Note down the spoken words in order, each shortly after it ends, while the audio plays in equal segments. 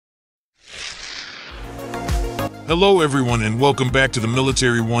Hello everyone and welcome back to the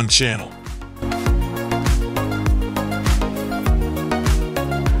Military One channel.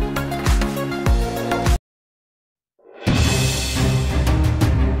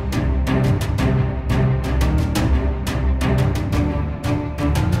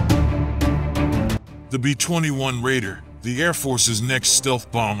 The B-21 Raider, the Air Force's next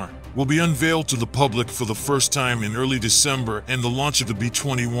stealth bomber, will be unveiled to the public for the first time in early December, and the launch of the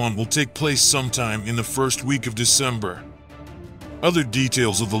B-21 will take place sometime in the first week of December. Other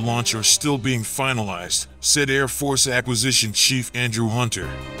details of the launch are still being finalized, said Air Force Acquisition Chief Andrew Hunter.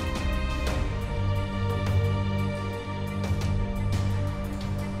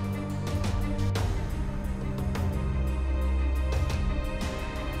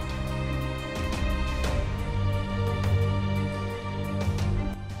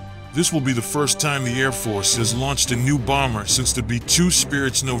 This will be the first time the Air Force has launched a new bomber since the B-2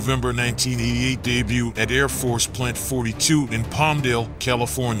 Spirit's November 1988 debut at Air Force Plant 42 in Palmdale,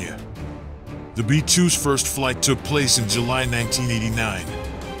 California. The B-2's first flight took place in July 1989.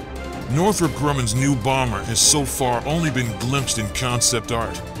 Northrop Grumman's new bomber has so far only been glimpsed in concept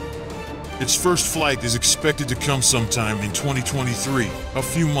art. Its first flight is expected to come sometime in 2023, a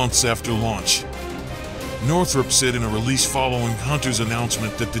few months after launch. Northrop said in a release following Hunter's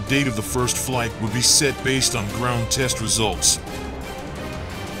announcement that the date of the first flight would be set based on ground test results.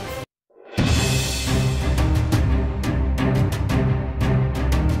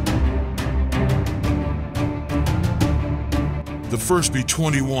 The first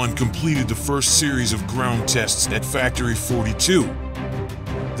B-21 completed the first series of ground tests at Factory 42.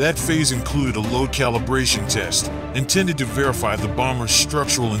 That phase included a load calibration test, intended to verify the bomber's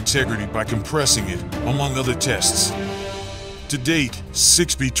structural integrity by compressing it, among other tests. To date,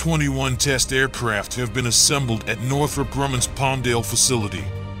 6 B-21 test aircraft have been assembled at Northrop Grumman's Palmdale facility.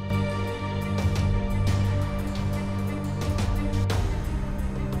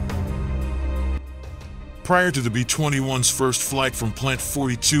 Prior to the B-21's first flight from Plant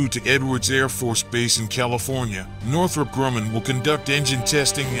 42 to Edwards Air Force Base in California, Northrop Grumman will conduct engine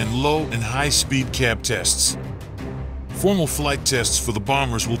testing and low and high-speed cab tests. Formal flight tests for the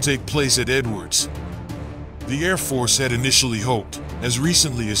bombers will take place at Edwards. The Air Force had initially hoped, as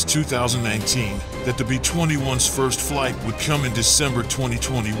recently as 2019, that the B-21's first flight would come in December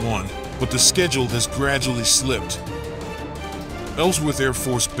 2021, but the schedule has gradually slipped. Ellsworth Air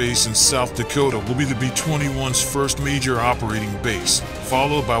Force Base in South Dakota will be the B-21's first major operating base,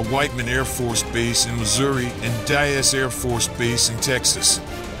 followed by Whiteman Air Force Base in Missouri and Dyess Air Force Base in Texas.